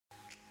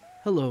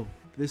Hello,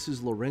 this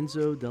is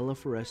Lorenzo Della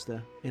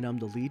Foresta, and I'm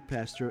the lead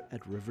pastor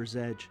at River's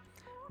Edge.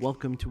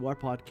 Welcome to our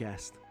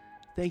podcast.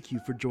 Thank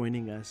you for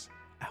joining us.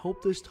 I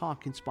hope this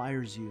talk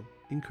inspires you,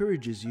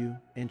 encourages you,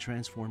 and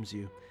transforms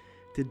you.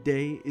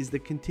 Today is the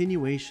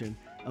continuation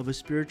of a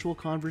spiritual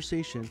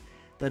conversation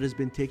that has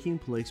been taking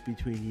place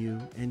between you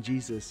and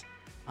Jesus.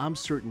 I'm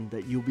certain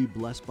that you'll be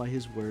blessed by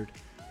His Word,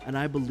 and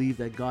I believe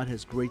that God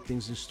has great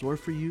things in store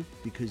for you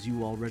because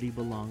you already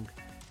belong.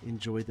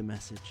 Enjoy the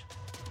message.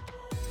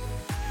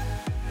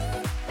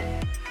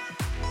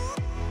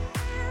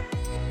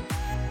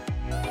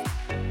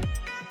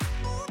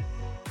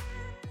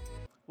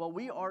 Well,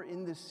 we are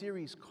in this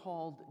series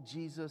called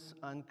Jesus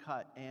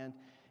Uncut, and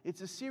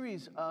it's a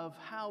series of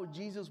how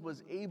Jesus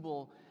was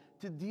able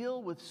to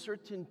deal with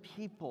certain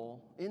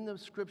people in the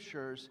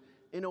scriptures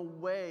in a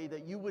way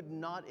that you would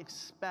not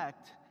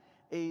expect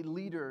a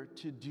leader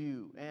to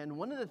do. And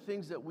one of the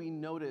things that we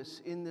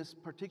notice in this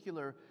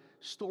particular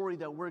story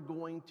that we're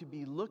going to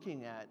be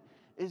looking at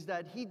is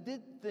that he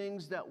did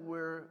things that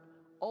were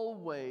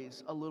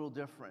always a little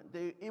different.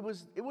 It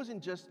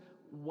wasn't just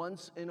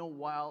once in a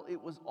while, it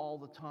was all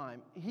the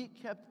time. He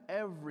kept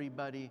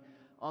everybody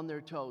on their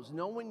toes.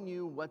 No one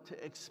knew what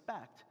to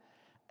expect.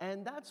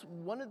 And that's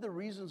one of the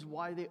reasons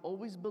why they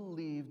always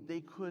believed they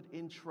could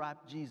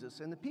entrap Jesus.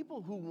 And the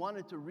people who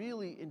wanted to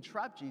really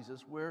entrap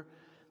Jesus were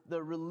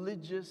the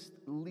religious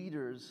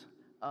leaders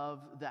of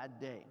that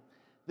day.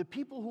 The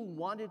people who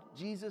wanted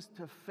Jesus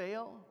to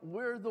fail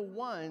were the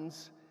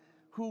ones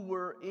who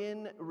were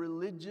in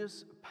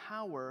religious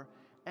power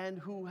and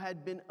who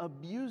had been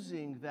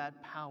abusing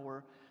that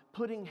power,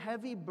 putting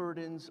heavy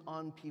burdens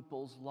on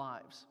people's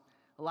lives.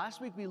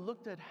 Last week we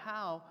looked at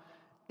how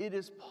it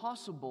is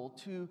possible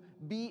to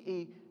be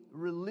a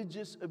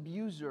religious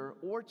abuser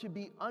or to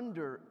be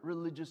under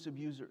religious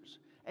abusers,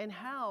 and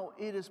how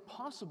it is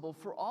possible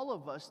for all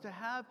of us to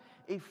have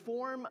a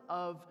form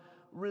of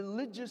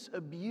religious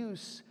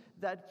abuse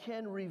that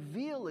can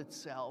reveal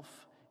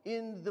itself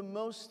in the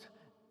most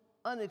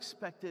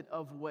unexpected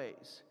of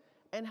ways.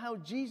 And how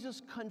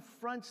Jesus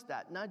confronts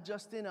that, not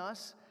just in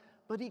us,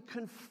 but he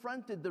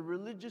confronted the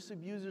religious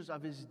abusers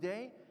of his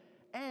day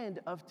and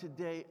of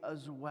today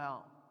as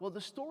well. Well, the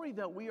story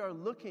that we are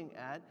looking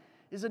at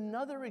is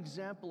another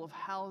example of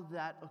how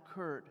that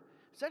occurred.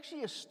 It's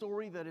actually a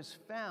story that is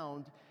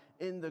found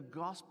in the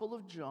Gospel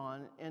of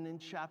John and in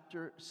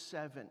chapter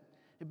 7.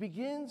 It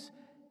begins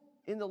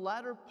in the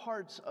latter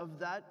parts of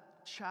that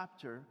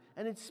chapter,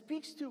 and it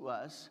speaks to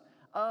us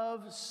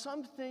of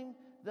something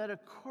that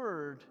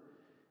occurred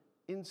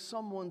in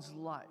someone's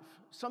life,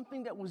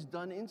 something that was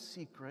done in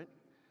secret,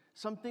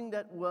 something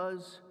that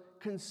was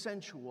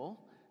consensual,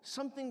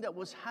 something that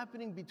was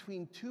happening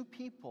between two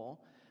people,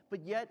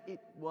 but yet it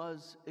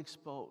was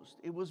exposed.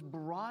 It was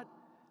brought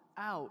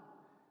out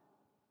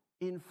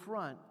in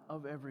front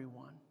of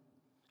everyone.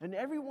 And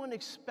everyone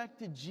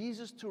expected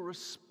Jesus to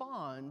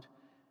respond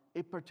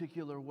a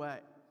particular way.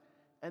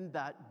 And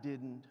that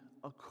didn't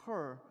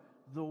occur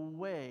the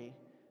way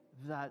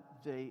that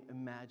they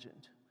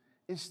imagined.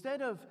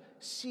 Instead of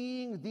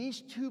seeing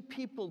these two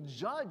people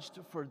judged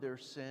for their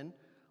sin,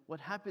 what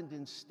happened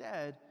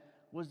instead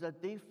was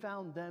that they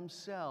found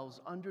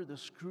themselves under the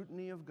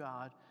scrutiny of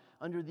God,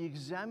 under the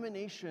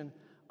examination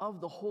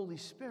of the Holy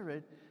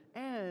Spirit,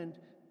 and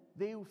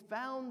they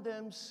found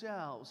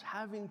themselves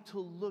having to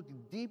look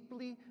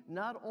deeply,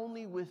 not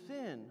only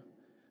within,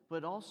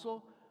 but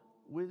also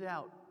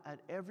without, at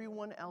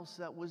everyone else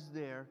that was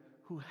there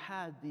who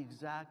had the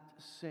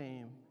exact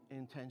same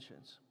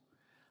intentions.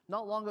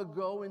 Not long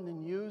ago in the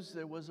news,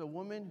 there was a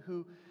woman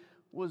who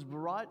was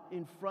brought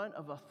in front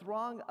of a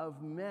throng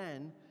of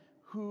men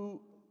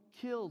who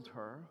killed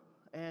her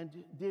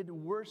and did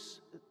worse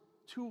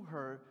to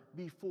her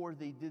before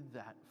they did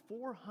that.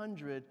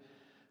 400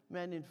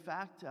 men, in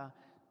fact,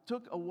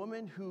 took a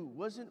woman who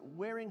wasn't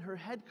wearing her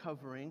head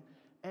covering,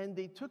 and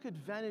they took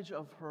advantage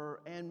of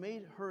her and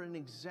made her an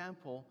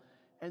example.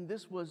 And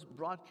this was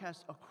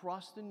broadcast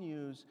across the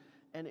news,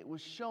 and it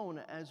was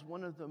shown as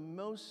one of the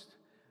most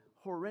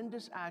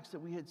horrendous acts that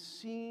we had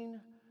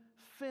seen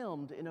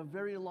filmed in a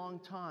very long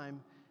time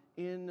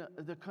in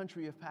the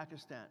country of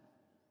Pakistan.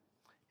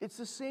 It's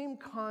the same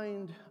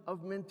kind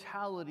of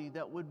mentality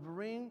that would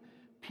bring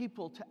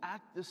people to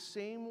act the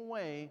same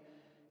way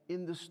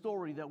in the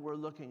story that we're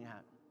looking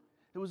at.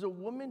 There was a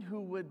woman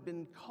who had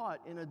been caught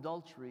in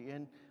adultery,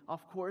 and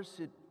of course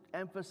it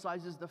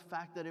emphasizes the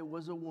fact that it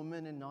was a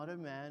woman and not a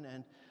man,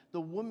 and the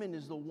woman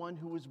is the one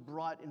who was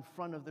brought in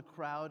front of the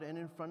crowd and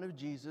in front of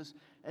Jesus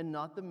and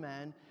not the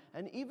man.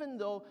 And even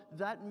though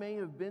that may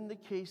have been the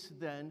case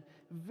then,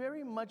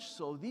 very much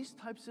so, these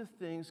types of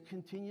things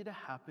continue to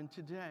happen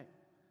today.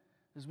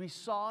 As we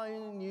saw in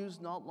the news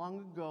not long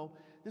ago,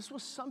 this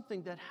was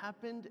something that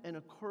happened and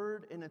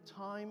occurred in a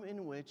time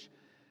in which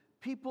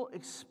people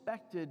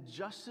expected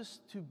justice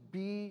to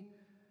be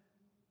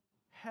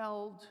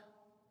held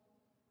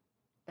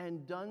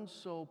and done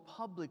so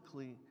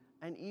publicly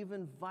and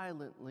even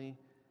violently.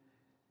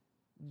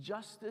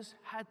 Justice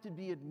had to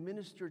be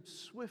administered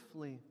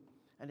swiftly,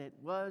 and it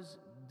was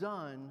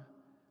done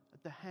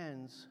at the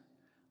hands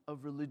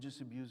of religious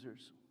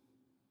abusers.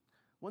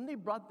 When they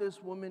brought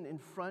this woman in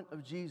front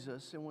of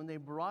Jesus, and when they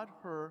brought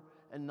her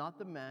and not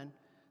the man,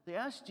 they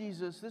asked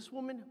Jesus, this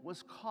woman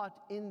was caught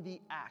in the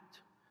act.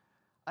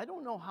 I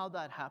don't know how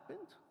that happened.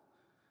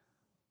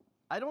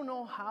 I don't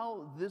know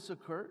how this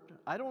occurred.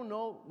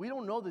 We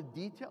don't know the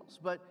details,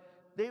 but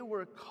they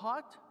were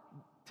caught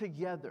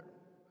together.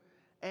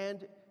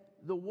 And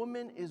the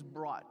woman is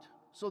brought.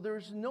 So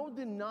there's no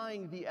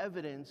denying the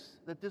evidence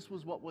that this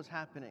was what was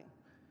happening.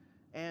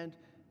 And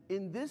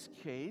in this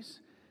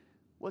case,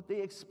 what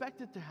they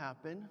expected to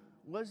happen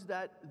was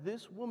that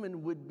this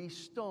woman would be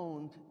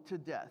stoned to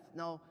death.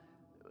 Now,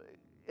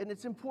 and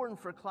it's important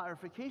for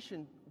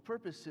clarification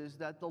purposes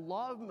that the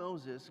law of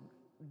Moses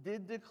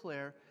did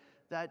declare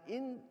that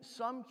in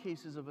some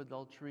cases of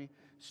adultery,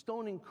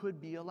 stoning could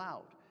be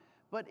allowed.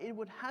 But it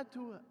would have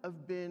to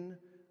have been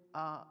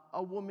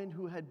a woman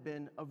who had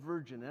been a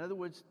virgin. In other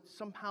words,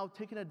 somehow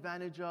taken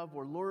advantage of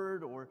or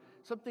lured or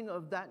something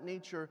of that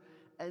nature,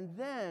 and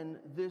then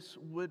this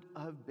would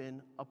have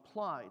been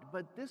applied.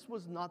 But this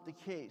was not the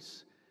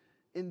case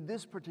in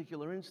this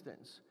particular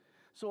instance.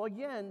 So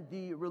again,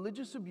 the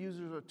religious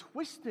abusers are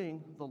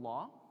twisting the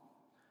law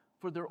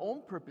for their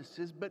own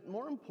purposes, but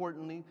more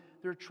importantly,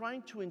 they're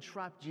trying to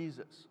entrap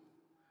Jesus.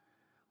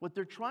 What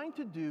they're trying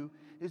to do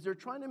is they're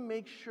trying to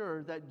make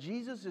sure that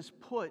Jesus is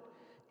put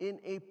in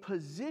a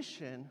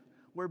position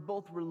where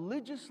both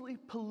religiously,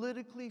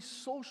 politically,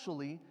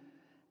 socially,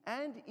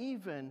 and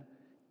even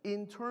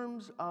in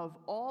terms of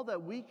all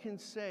that we can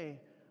say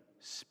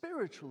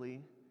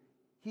spiritually,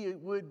 he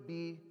would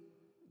be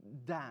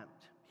damned.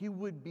 He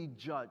would be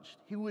judged.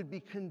 He would be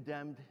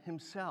condemned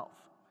himself.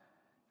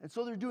 And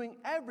so they're doing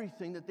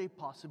everything that they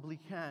possibly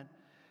can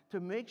to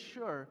make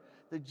sure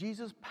that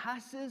Jesus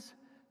passes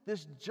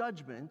this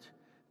judgment,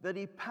 that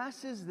he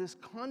passes this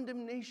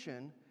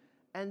condemnation,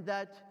 and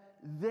that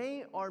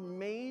they are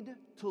made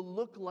to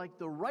look like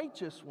the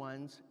righteous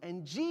ones,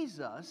 and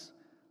Jesus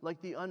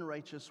like the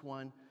unrighteous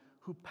one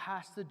who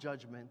passed the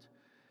judgment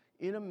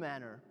in a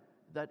manner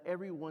that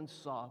everyone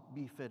saw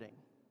befitting.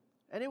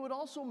 And it would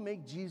also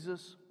make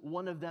Jesus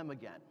one of them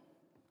again.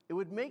 It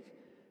would make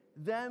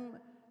them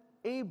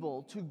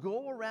able to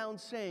go around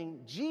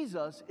saying,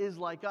 Jesus is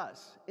like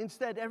us.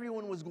 Instead,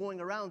 everyone was going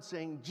around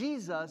saying,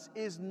 Jesus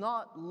is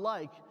not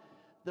like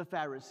the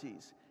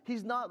Pharisees.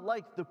 He's not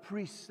like the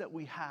priests that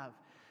we have.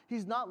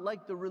 He's not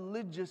like the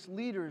religious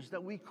leaders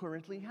that we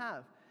currently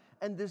have.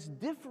 And this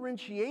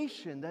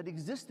differentiation that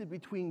existed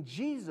between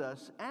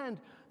Jesus and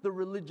the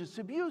religious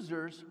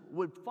abusers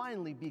would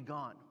finally be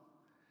gone.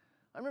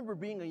 I remember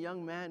being a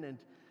young man, and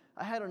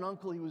I had an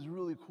uncle. He was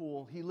really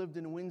cool. He lived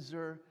in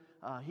Windsor.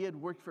 He had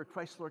worked for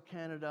Chrysler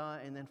Canada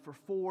and then for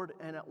Ford.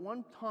 And at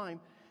one time,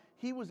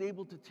 he was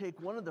able to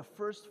take one of the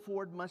first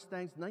Ford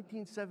Mustangs,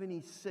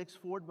 1976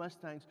 Ford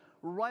Mustangs,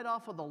 right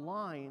off of the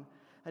line.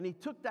 And he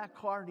took that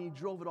car and he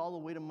drove it all the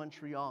way to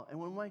Montreal. And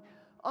when my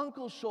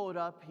uncle showed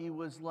up, he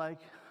was like,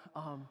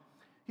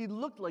 he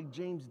looked like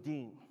James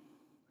Dean.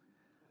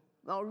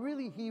 Now,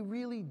 really, he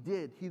really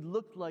did. He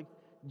looked like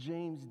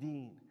James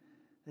Dean.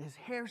 His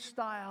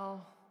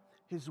hairstyle,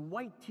 his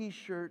white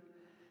t-shirt,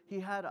 he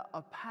had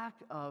a pack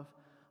of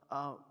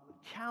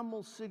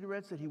Camel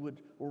cigarettes that he would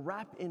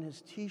wrap in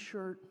his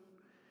t-shirt.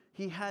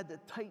 He had the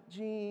tight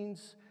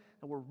jeans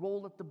that were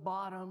rolled at the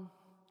bottom.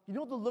 You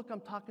know the look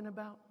I'm talking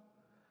about?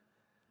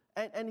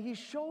 And he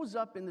shows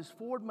up in this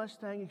Ford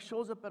Mustang. He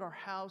shows up at our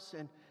house,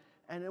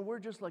 and we're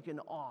just like in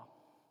awe,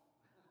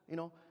 you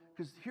know,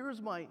 because here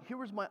was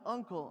my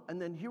uncle, and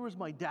then here was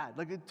my dad,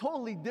 like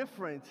totally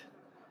different.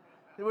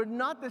 They were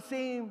not the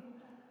same.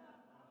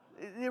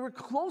 They were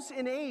close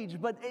in age,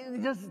 but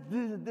it just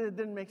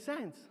didn't make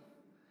sense.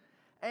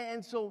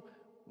 And so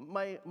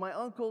my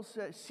uncle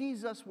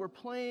sees us, we're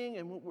playing,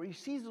 and he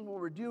sees what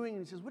we're doing,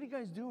 and he says, "What are you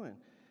guys doing?"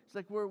 It's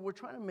like, we're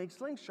trying to make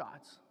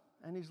slingshots.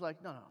 And he's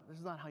like, no, this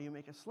is not how you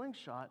make a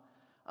slingshot.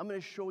 I'm going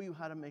to show you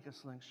how to make a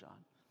slingshot.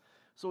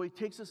 So he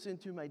takes us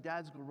into my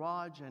dad's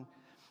garage and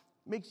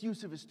makes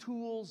use of his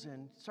tools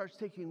and starts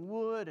taking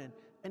wood,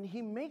 and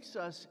he makes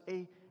us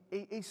a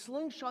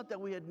slingshot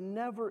that we had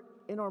never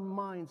in our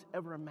minds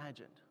ever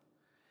imagined.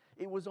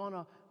 It was on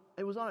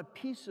a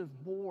piece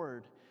of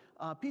board,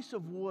 a piece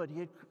of wood. He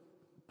had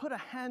put a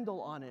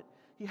handle on it.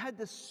 He had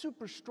this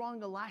super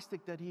strong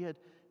elastic that he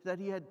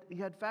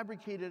had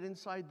fabricated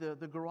inside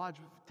the garage,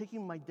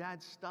 taking my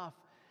dad's stuff.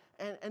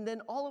 And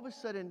then all of a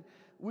sudden,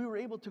 we were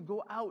able to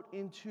go out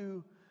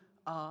into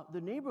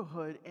the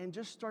neighborhood and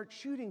just start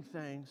shooting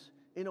things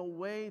in a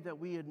way that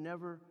we had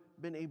never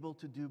been able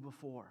to do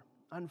before.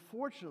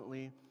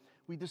 Unfortunately,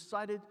 we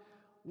decided,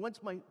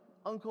 once my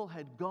uncle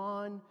had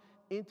gone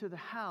into the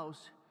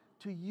house,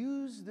 to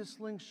use the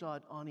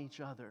slingshot on each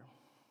other.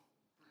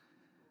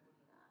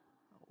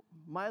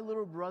 My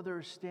little brother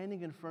is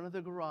standing in front of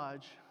the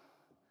garage,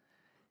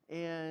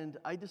 and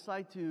I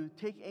decide to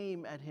take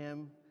aim at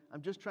him.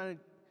 I'm just trying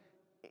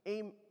to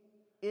aim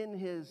in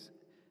his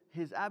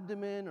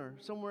abdomen or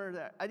somewhere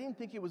that I didn't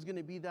think it was going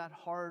to be that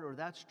hard or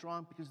that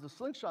strong, because the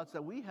slingshots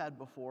that we had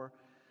before,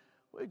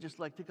 we just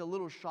like take a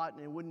little shot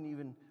and it wouldn't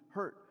even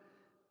hurt.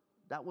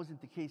 That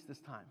wasn't the case this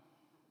time.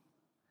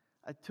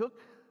 I took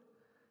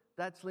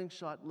that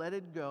slingshot, let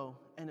it go,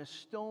 and a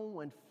stone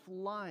went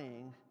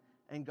flying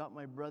and got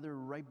my brother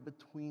right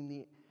between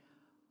the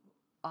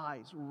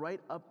eyes,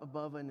 right up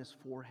above in his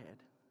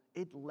forehead.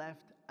 It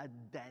left a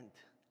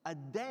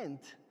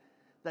dent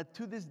that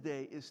to this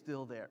day is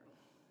still there.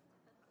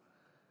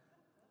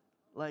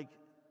 Like,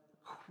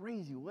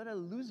 crazy, what a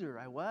loser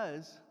I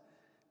was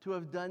to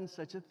have done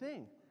such a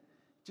thing.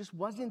 Just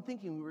wasn't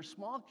thinking. We were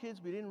small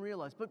kids, we didn't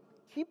realize. But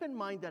keep in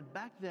mind that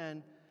back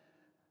then,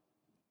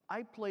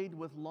 I played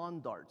with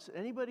lawn darts.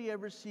 Anybody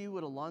ever see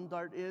what a lawn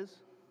dart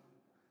is?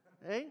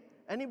 Hey?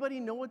 Anybody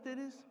know what that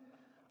is?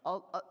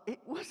 It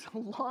was a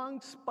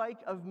long spike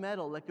of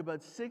metal, like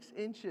about 6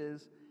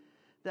 inches,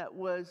 that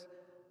was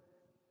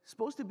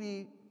supposed to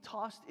be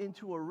tossed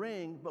into a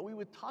ring, but we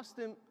would toss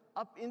them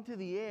up into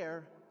the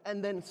air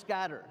and then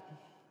scatter.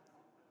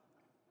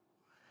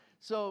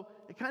 So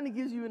it kind of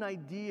gives you an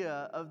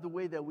idea of the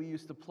way that we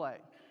used to play.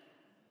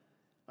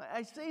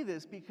 I say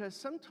this because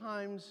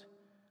sometimes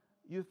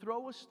you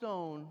throw a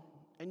stone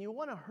and you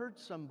want to hurt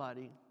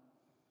somebody,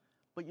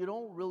 but you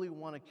don't really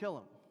want to kill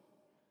them.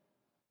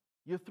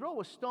 You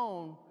throw a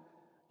stone,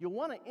 you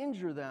want to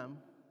injure them,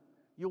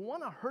 you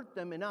want to hurt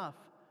them enough,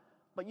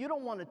 but you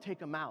don't want to take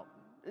them out.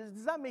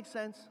 Does that make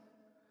sense?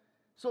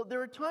 So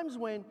there are times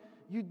when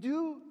you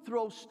do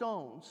throw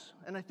stones,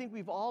 and I think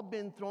we've all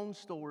been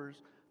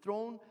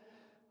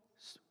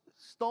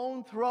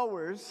stone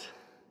throwers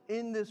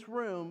in this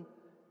room,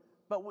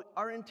 but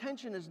our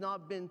intention has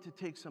not been to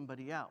take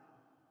somebody out.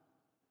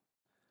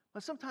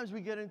 But sometimes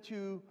we get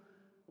into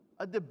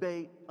a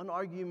debate, an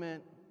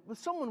argument with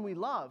someone we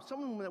love,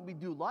 someone that we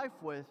do life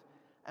with,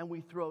 and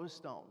we throw a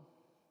stone.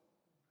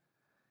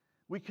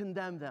 We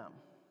condemn them.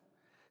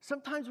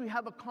 Sometimes we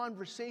have a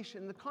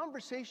conversation. The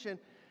conversation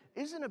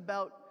isn't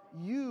about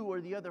you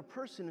or the other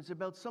person. It's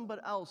about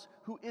somebody else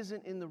who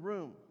isn't in the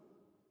room.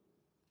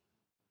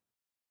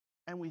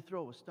 And we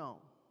throw a stone.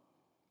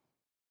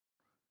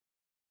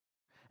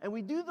 And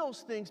we do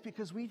those things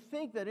because we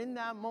think that in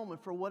that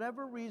moment, for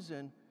whatever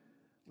reason,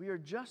 we are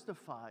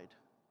justified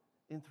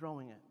in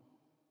throwing it.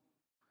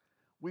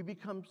 We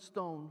become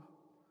stone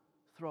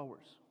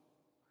throwers.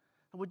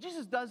 And what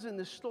Jesus does in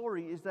this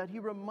story is that he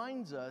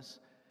reminds us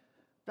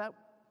that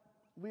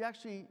we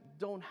actually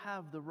don't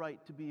have the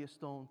right to be a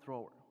stone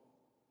thrower.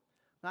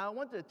 Now, I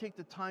wanted to take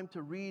the time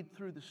to read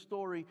through the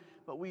story,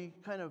 but we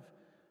kind of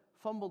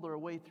fumbled our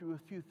way through a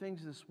few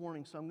things this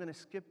morning, so I'm going to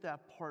skip that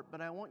part.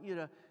 But I want you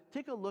to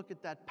take a look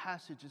at that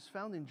passage. It's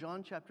found in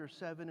John chapter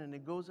 7, and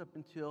it goes up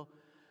until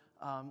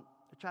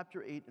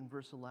chapter 8 and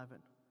verse 11.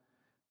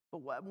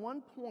 But at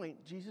one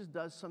point, Jesus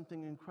does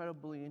something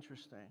incredibly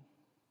interesting.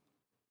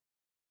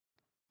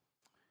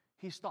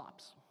 He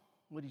stops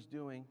what he's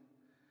doing.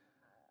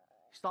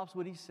 He stops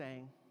what he's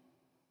saying.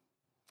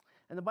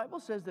 And the Bible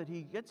says that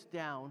he gets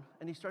down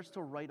and he starts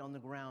to write on the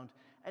ground.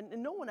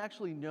 And no one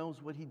actually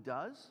knows what he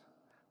does.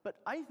 But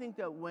I think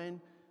that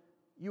when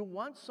you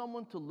want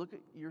someone to look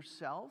at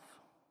yourself,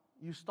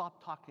 you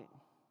stop talking.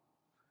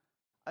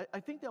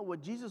 I think that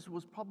what Jesus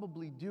was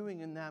probably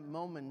doing in that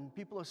moment,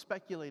 people have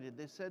speculated,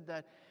 they said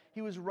that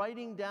he was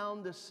writing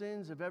down the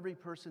sins of every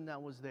person that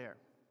was there.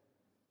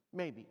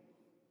 Maybe.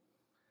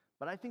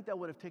 But I think that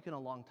would have taken a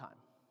long time.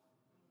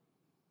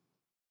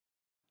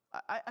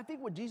 I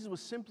think what Jesus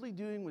was simply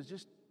doing was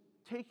just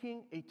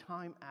taking a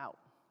time out.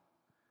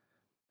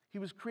 He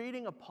was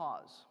creating a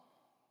pause.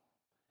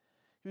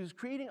 He was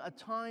creating a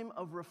time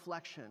of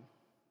reflection.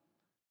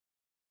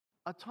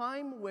 A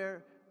time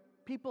where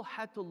people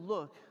had to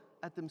look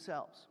at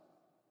themselves.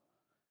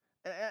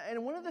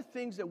 And one of the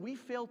things that we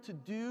fail to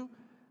do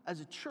as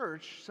a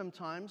church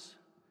sometimes,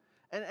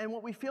 and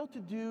what we fail to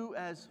do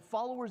as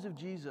followers of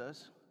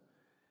Jesus,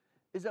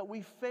 is that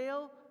we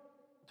fail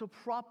to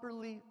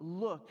properly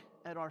look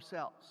at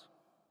ourselves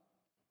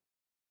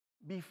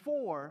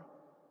before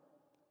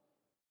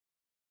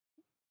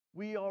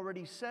we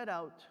already set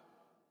out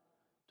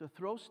to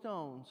throw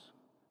stones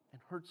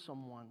and hurt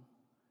someone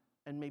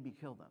and maybe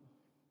kill them.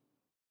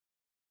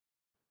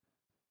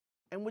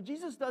 And what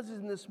Jesus does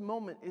in this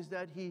moment is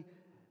that he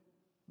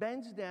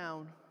bends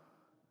down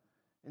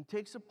and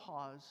takes a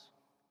pause.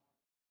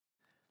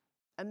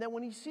 And then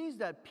when he sees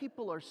that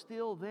people are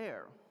still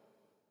there,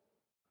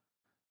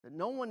 that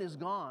no one is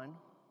gone,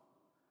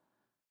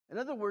 in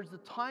other words, the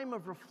time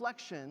of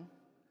reflection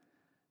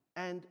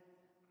and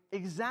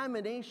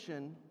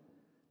examination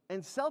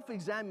and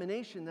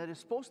self-examination that is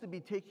supposed to be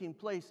taking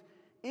place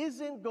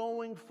isn't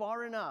going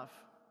far enough,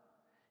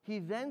 he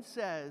then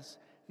says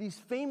these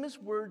famous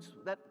words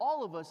that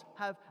all of us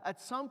have at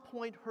some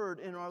point heard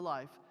in our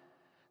life,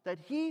 that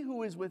he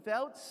who is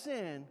without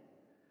sin,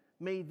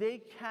 may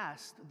they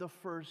cast the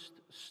first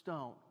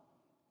stone.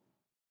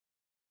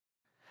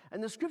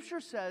 And the scripture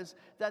says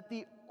that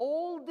the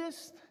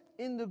oldest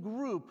in the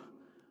group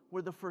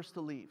were the first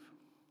to leave.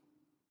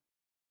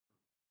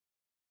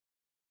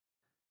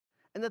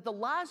 And that the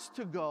last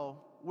to go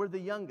were the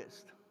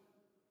youngest.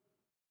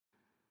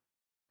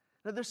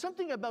 Now, there's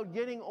something about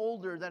getting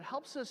older that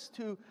helps us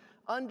to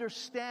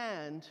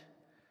understand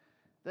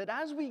that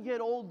as we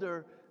get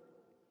older,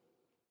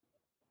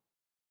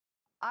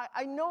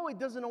 I know it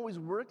doesn't always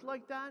work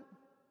like that,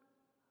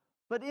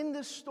 but in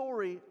this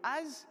story,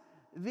 as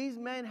these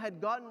men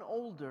had gotten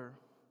older,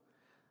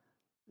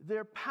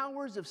 their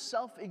powers of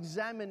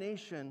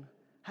self-examination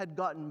had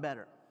gotten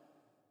better.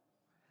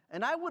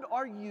 And I would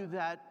argue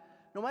that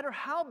no matter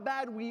how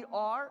bad we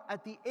are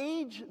at the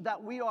age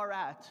that we are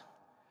at,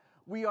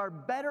 we are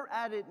better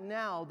at it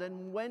now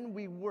than when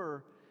we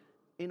were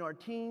in our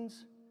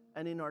teens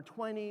and in our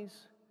 20s.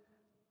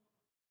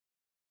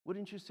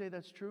 Wouldn't you say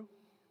that's true?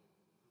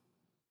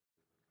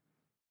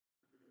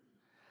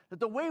 That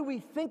the way we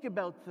think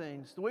about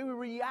things, the way we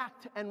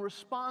react and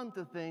respond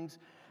to things,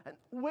 and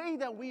the way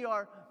that we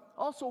are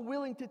also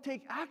willing to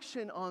take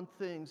action on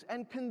things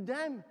and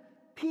condemn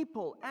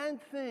people and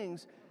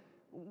things,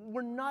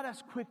 we're not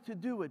as quick to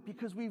do it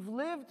because we've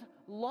lived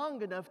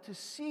long enough to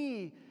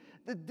see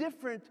the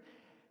different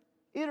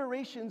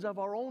iterations of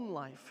our own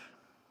life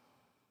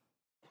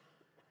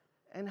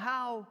and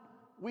how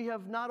we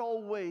have not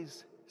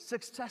always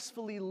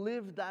successfully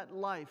lived that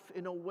life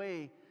in a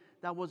way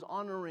that was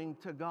honoring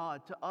to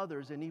God, to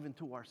others, and even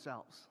to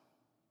ourselves.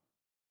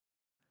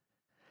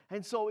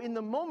 And so in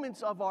the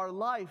moments of our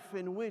life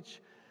in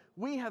which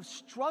we have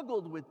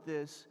struggled with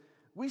this,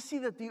 we see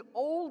that the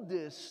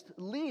oldest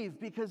leave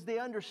because they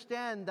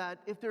understand that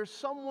if there's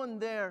someone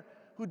there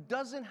who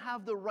doesn't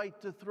have the right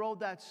to throw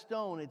that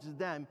stone, it's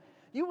them.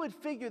 You would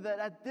figure that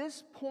at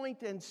this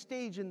point and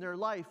stage in their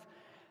life,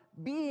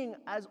 being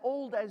as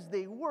old as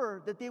they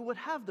were, that they would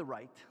have the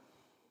right.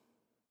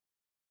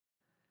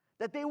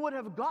 That they would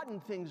have gotten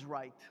things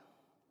right.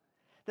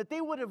 That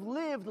they would have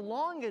lived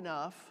long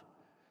enough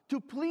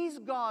to please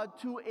God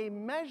to a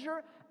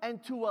measure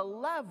and to a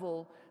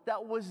level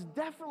that was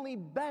definitely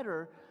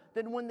better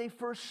than when they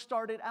first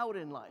started out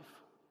in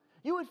life.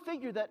 You would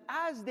figure that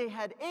as they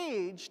had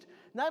aged,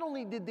 not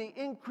only did they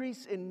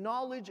increase in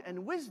knowledge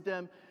and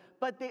wisdom,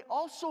 but they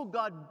also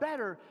got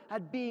better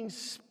at being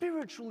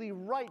spiritually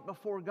right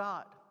before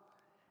God.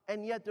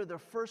 And yet they're the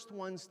first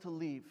ones to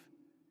leave.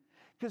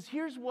 Because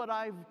here's what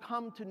I've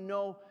come to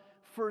know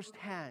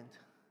firsthand.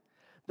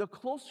 The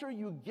closer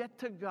you get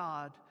to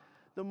God,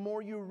 the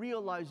more you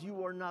realize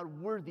you are not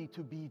worthy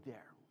to be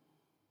there.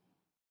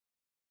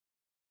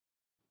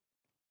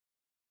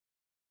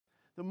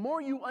 The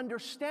more you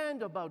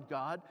understand about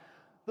God,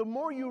 the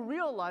more you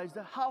realize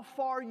that how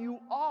far you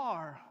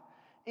are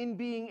in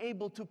being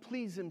able to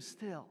please Him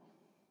still.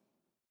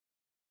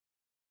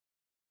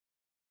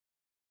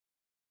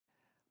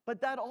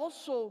 But that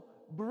also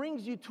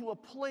brings you to a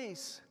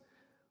place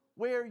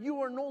where you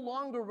are no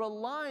longer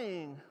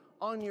relying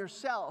on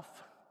yourself,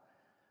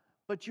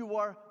 but you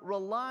are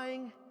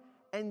relying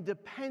and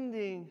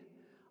depending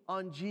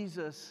on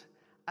Jesus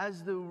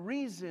as the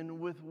reason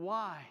with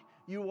why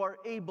you are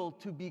able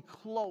to be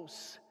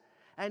close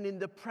and in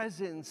the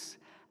presence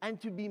and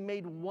to be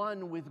made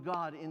one with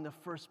God in the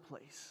first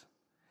place.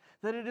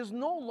 That it is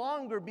no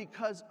longer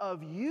because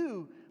of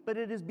you, but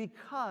it is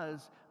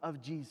because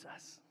of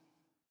Jesus.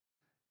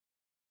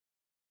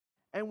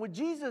 And what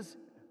Jesus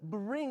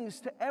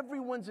brings to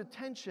everyone's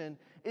attention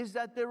is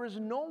that there is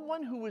no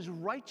one who is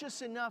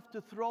righteous enough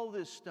to throw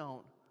this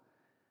stone,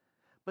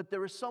 but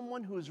there is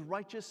someone who is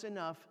righteous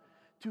enough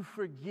to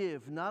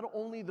forgive not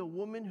only the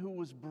woman who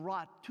was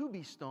brought to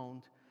be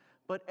stoned,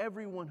 but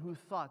everyone who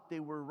thought they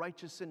were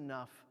righteous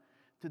enough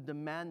to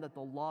demand that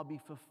the law be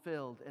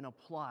fulfilled and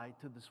applied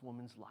to this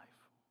woman's life.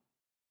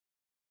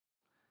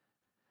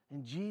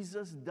 And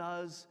Jesus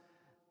does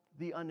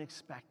the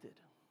unexpected.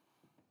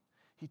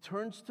 He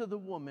turns to the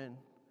woman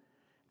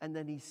and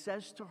then he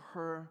says to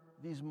her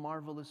these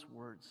marvelous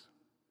words.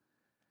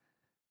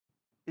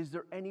 Is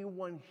there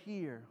anyone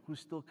here who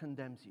still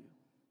condemns you?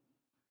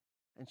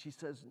 And she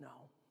says, no.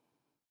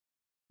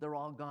 They're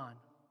all gone.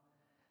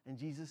 And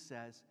Jesus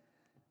says,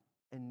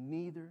 and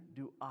neither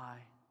do I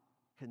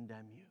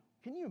condemn you.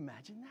 Can you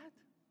imagine that?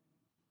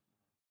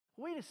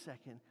 Wait a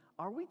second.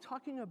 Are we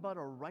talking about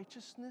a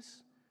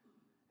righteousness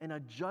and a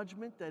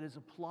judgment that is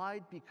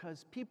applied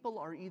because people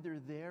are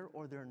either there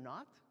or they're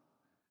not?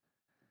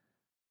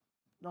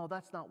 No,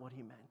 that's not what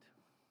he meant.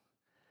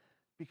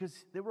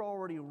 Because they were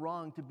already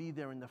wrong to be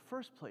there in the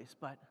first place,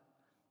 but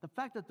the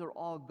fact that they're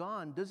all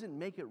gone doesn't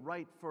make it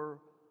right for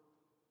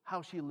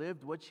how she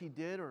lived, what she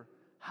did, or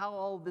how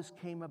all this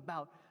came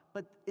about.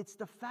 But it's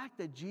the fact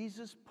that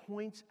Jesus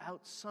points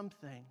out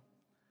something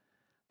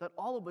that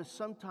all of us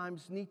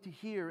sometimes need to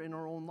hear in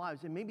our own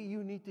lives. And maybe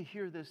you need to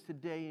hear this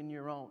today in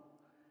your own.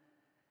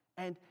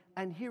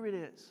 And here it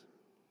is.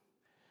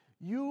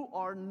 You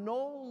are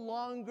no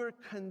longer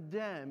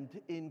condemned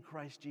in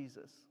Christ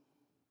Jesus.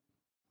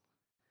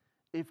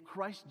 If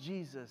Christ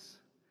Jesus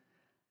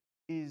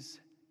is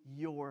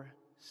your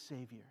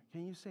Savior.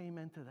 Can you say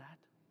amen to that?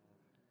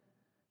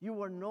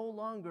 You are no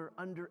longer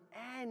under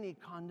any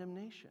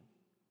condemnation.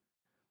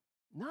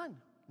 None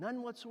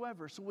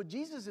whatsoever. So what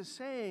Jesus is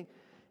saying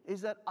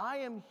is that I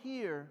am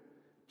here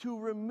to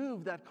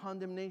remove that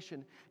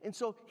condemnation. And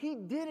so he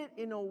did it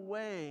in a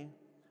way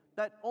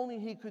that only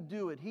he could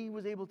do it. He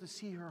was able to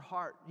see her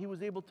heart. He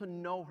was able to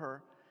know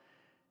her.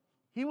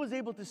 He was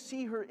able to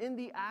see her in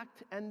the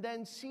act and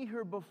then see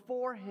her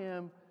before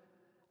him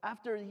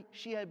after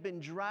she had been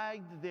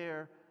dragged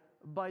there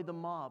by the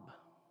mob.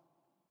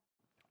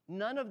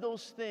 None of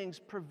those things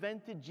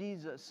prevented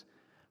Jesus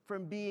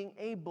from being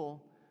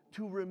able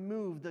to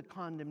remove the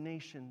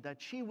condemnation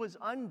that she was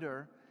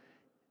under,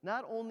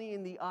 not only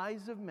in the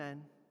eyes of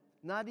men,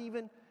 not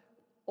even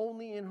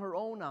only in her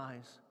own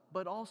eyes,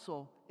 but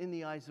also in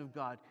the eyes of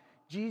God.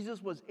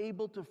 Jesus was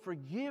able to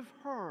forgive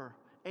her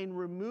and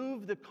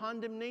remove the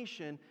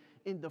condemnation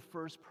in the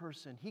first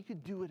person. He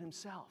could do it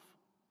himself.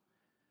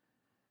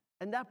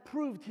 And that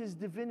proved his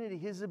divinity,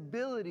 his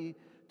ability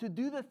to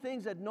do the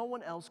things that no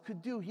one else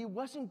could do. He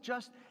wasn't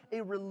just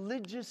a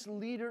religious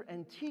leader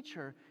and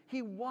teacher.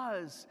 He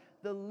was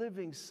the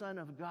living Son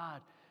of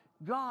God.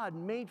 God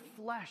made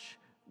flesh.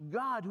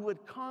 God who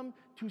had come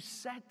to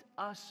set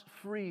us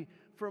free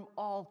from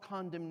all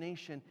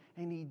condemnation.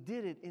 And he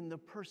did it in the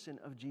person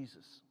of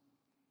Jesus.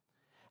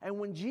 And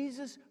when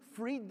Jesus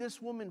freed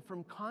this woman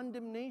from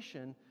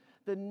condemnation,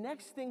 the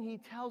next thing he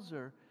tells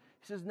her,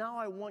 he says, now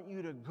I want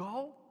you to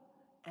go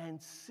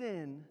and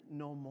sin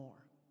no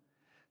more.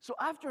 So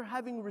after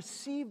having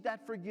received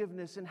that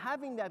forgiveness and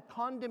having that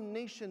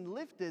condemnation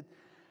lifted,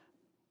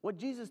 what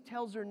Jesus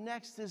tells her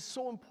next is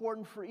so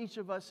important for each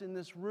of us in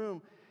this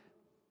room.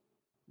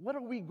 What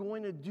are we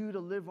going to do to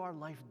live our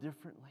life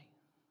differently?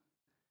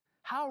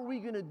 How are we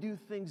going to do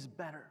things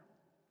better?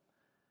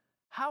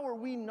 How are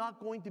we not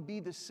going to be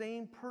the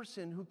same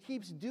person who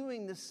keeps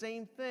doing the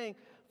same thing,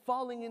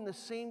 falling in the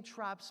same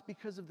traps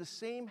because of the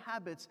same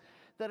habits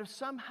that have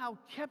somehow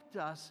kept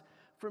us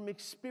from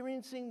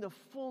experiencing the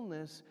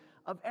fullness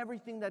of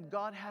everything that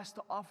God has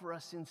to offer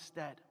us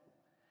instead?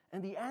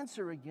 And the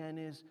answer again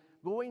is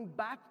going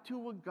back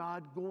to a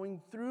God, going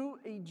through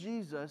a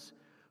Jesus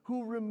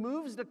who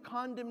removes the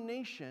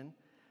condemnation,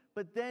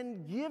 but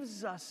then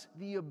gives us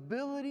the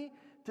ability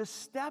to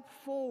step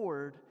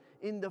forward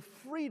in the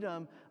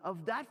freedom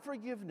of that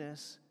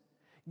forgiveness,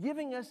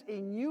 giving us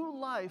a new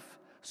life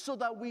so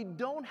that we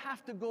don't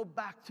have to go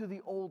back to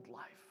the old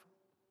life.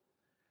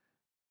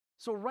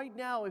 So right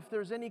now, if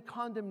there's any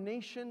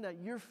condemnation that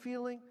you're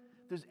feeling,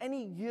 if there's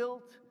any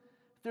guilt,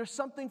 if there's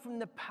something from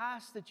the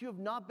past that you have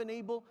not been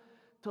able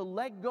to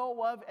let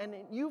go of and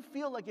you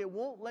feel like it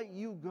won't let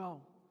you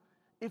go,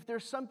 if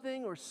there's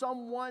something or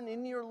someone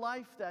in your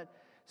life that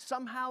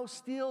somehow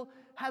still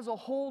has a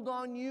hold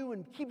on you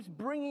and keeps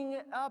bringing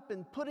it up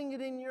and putting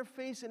it in your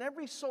face, and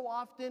every so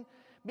often,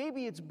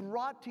 maybe it's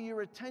brought to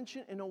your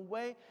attention in a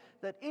way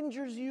that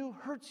injures you,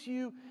 hurts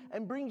you,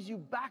 and brings you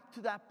back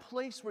to that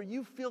place where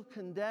you feel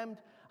condemned,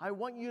 I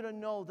want you to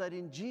know that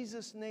in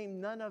Jesus'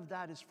 name, none of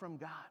that is from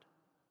God.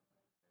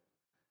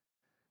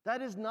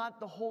 That is not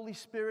the Holy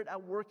Spirit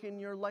at work in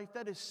your life.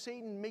 That is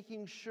Satan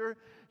making sure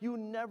you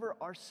never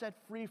are set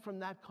free from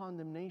that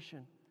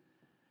condemnation.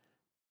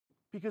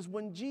 Because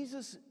when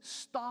Jesus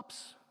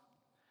stops,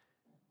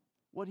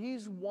 what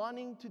he's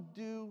wanting to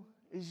do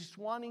is he's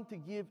wanting to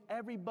give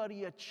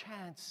everybody a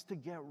chance to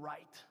get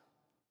right.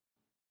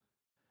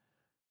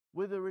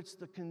 Whether it's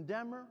the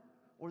condemner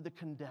or the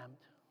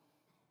condemned.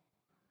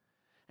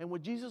 And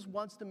what Jesus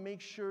wants to make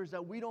sure is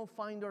that we don't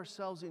find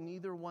ourselves in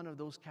either one of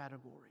those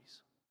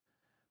categories.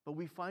 But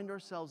we find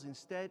ourselves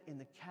instead in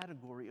the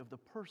category of the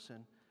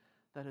person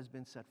that has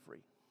been set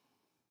free.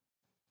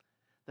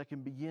 That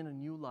can begin a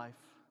new life.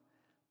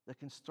 That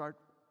can start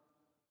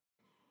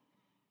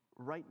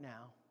right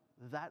now,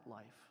 that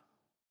life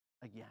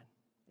again.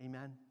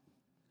 Amen?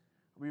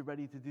 Are we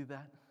ready to do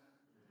that?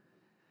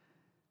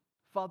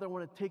 Father, I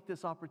want to take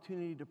this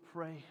opportunity to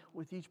pray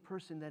with each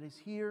person that is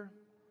here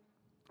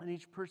and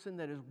each person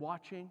that is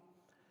watching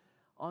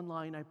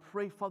online. I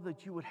pray, Father,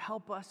 that you would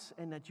help us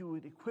and that you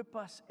would equip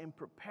us and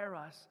prepare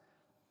us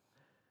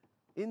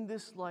in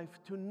this life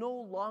to no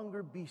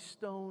longer be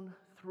stone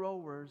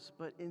throwers,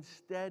 but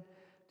instead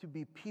to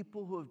be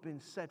people who have been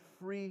set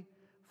free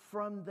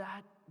from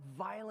that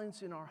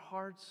violence in our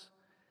hearts,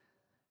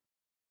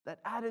 that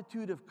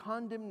attitude of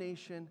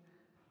condemnation.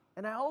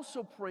 And I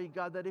also pray,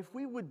 God, that if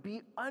we would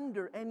be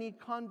under any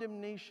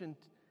condemnation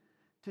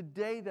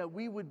today, that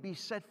we would be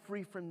set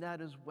free from that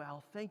as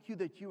well. Thank you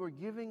that you are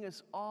giving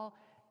us all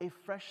a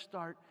fresh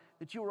start,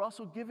 that you are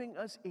also giving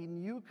us a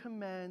new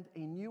command, a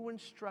new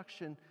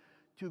instruction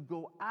to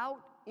go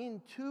out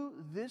into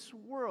this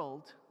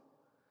world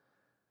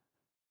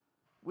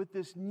with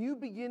this new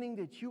beginning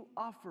that you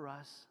offer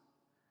us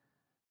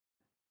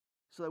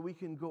so that we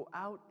can go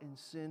out and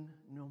sin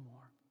no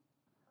more.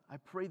 I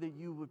pray that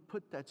you would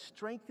put that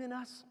strength in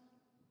us,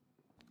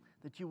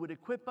 that you would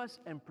equip us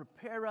and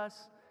prepare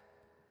us,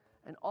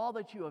 and all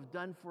that you have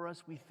done for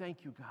us, we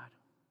thank you, God.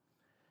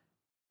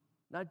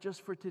 Not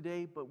just for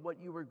today, but what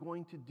you are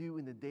going to do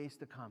in the days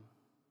to come.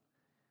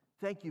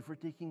 Thank you for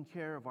taking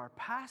care of our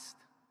past.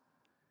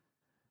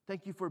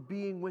 Thank you for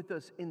being with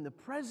us in the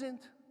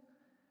present.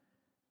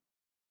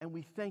 And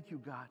we thank you,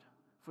 God,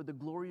 for the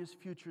glorious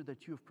future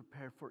that you have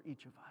prepared for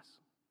each of us.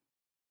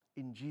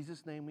 In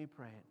Jesus' name we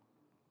pray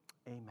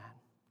it. Amen.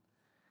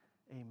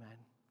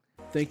 Amen.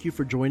 Thank you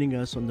for joining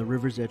us on the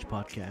River's Edge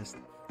podcast.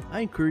 I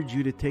encourage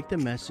you to take the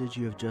message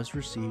you have just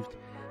received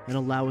and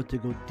allow it to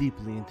go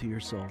deeply into your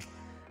soul.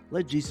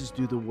 Let Jesus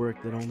do the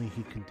work that only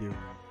He can do.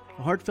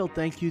 A heartfelt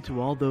thank you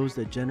to all those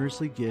that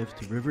generously give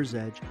to River's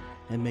Edge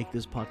and make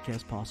this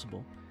podcast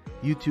possible.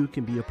 You too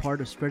can be a part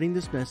of spreading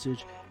this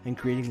message and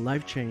creating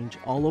life change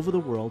all over the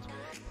world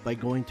by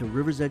going to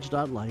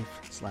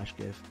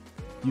riversedge.life/give.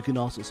 You can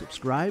also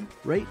subscribe,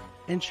 rate,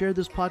 and share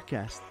this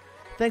podcast.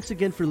 Thanks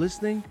again for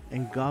listening,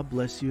 and God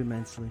bless you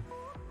immensely.